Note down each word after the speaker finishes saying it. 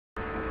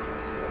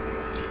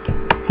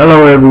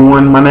Hello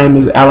everyone, my name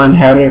is Alan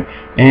Hatter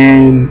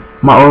and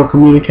my oral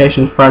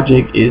communications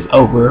project is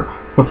over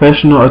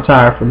professional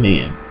attire for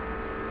men.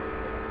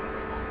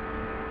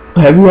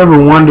 Have you ever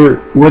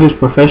wondered what is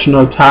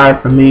professional attire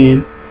for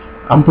men?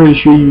 I'm pretty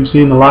sure you've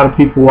seen a lot of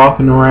people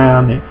walking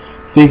around and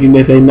thinking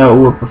that they know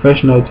what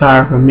professional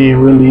attire for men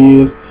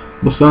really is,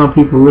 but some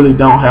people really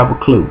don't have a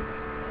clue.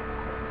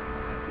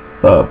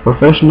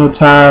 Professional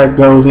attire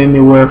goes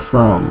anywhere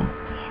from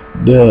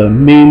the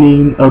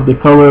meaning of the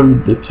color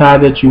of the tie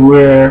that you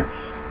wear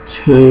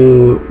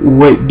to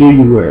what do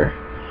you wear.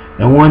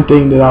 And one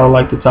thing that I would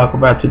like to talk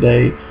about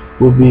today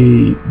will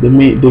be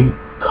the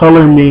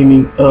color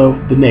meaning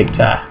of the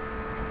necktie.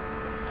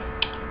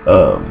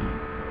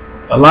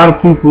 A lot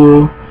of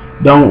people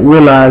don't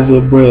realize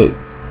it, but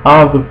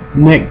all the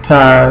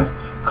neckties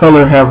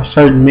color have a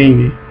certain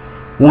meaning.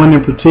 One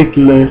in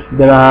particular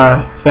that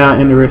I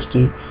found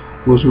interesting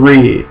was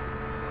red.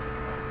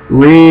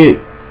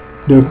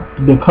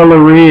 The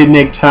color red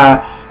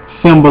necktie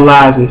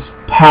symbolizes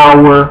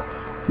power,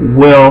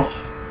 wealth,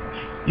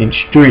 and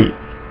strength.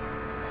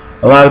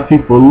 A lot of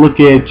people look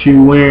at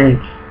you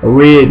wearing a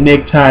red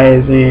necktie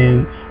as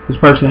in this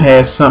person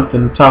has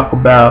something to talk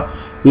about.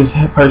 This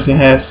person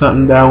has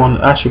something that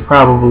I should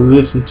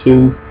probably listen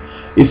to.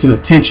 It's an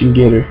attention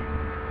getter.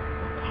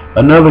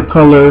 Another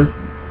color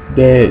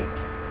that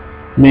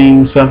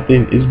means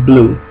something is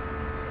blue.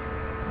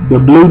 The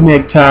blue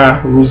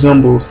necktie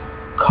resembles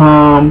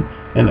calm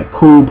and a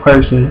cool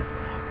person,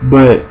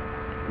 but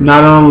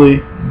not only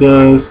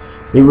does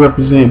it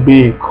represent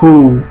being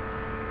cool,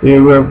 it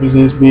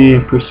represents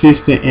being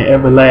persistent and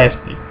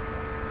everlasting,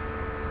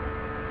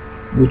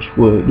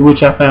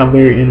 which I found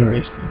very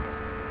interesting.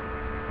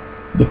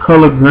 The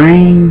color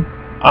green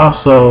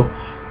also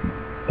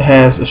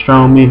has a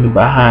strong meaning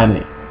behind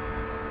it.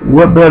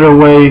 What better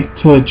way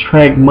to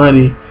attract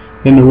money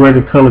than to wear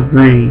the color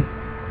green?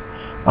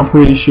 I'm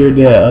pretty sure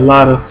that a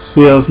lot of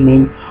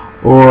salesmen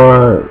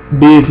or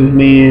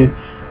businessmen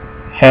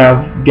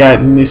have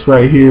gotten this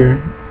right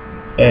here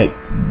at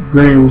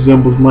green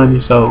resembles money,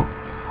 so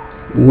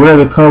wear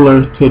the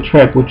color to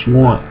attract what you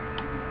want.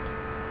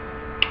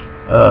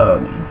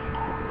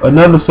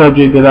 Another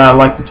subject that I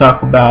like to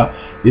talk about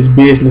is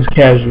business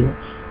casual.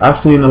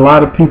 I've seen a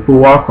lot of people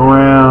walk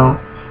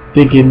around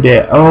thinking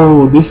that,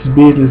 oh, this is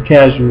business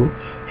casual,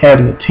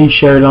 having a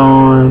t-shirt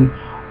on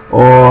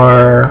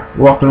or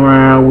walking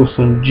around with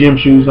some gym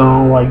shoes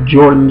on like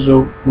Jordans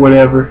or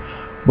whatever.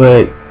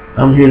 But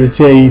I'm here to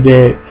tell you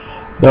that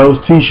those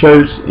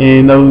t-shirts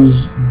and those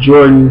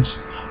Jordans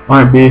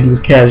aren't business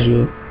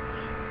casual.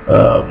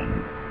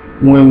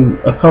 When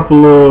a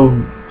couple of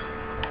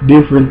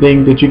different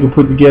things that you can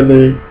put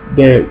together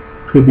that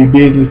could be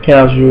business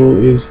casual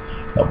is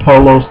a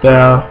polo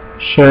style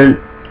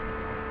shirt,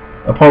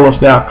 a polo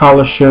style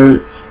collar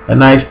shirt, a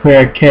nice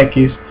pair of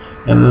khakis,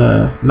 and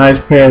a nice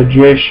pair of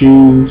dress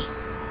shoes.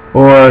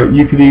 Or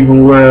you could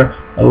even wear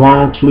a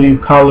long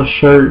sleeve collar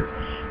shirt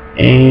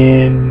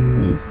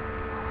and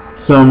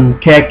some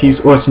khakis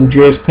or some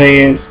dress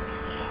pants.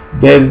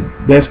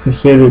 That's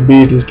considered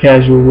business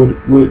casual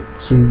with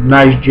some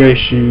nice dress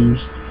shoes.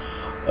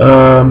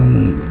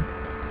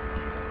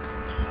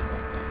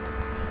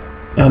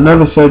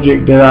 Another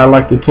subject that I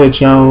like to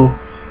touch on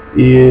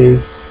is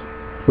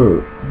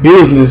for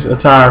business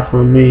attire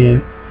for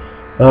men.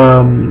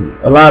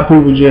 A lot of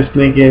people just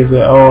think as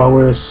that, oh, I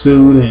wear a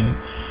suit and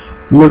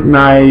look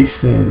nice,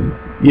 and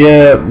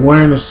yeah,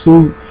 wearing a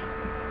suit,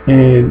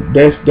 and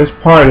that's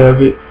part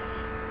of it.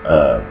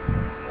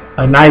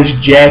 A nice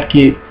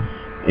jacket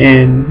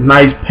and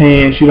nice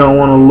pants. You don't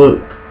want to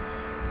look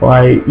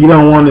like, you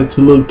don't want it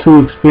to look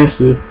too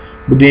expensive,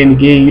 but then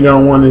again, you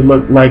don't want to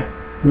look like,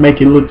 make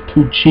it look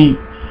too cheap.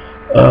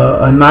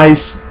 A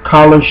nice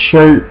collar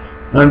shirt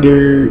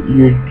under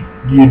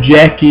your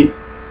jacket,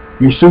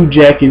 your suit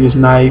jacket is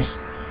nice,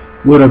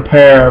 with a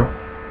pair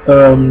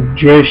of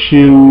dress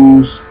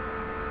shoes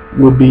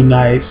would be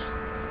nice.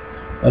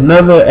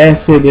 Another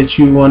asset that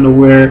you want to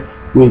wear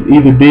with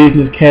either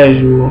business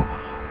casual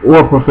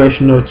or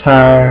professional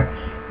attire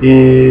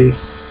is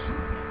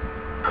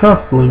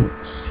cufflinks.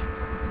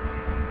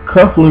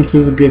 Cufflinks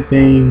is a good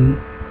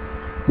thing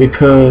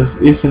because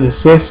it's an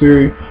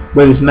accessory,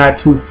 but it's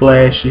not too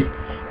flashy.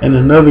 And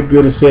another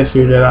good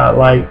accessory that I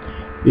like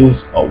is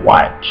a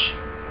watch.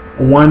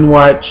 One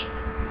watch,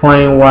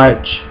 plain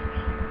watch.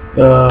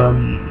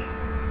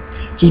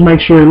 Just make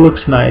sure it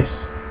looks nice.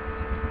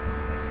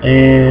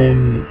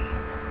 And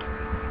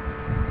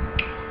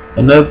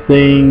another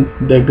thing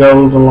that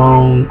goes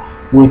along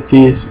with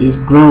this is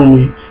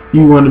grooming.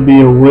 You want to be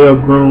a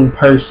well-groomed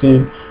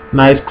person,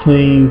 nice,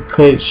 clean,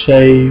 cut,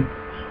 shave,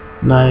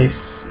 nice.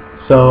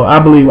 So I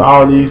believe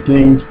all these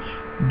things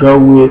go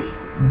with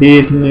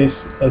business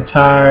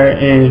attire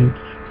and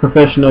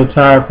professional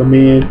attire for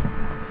men.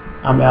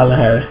 I'm Alan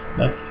Hatter.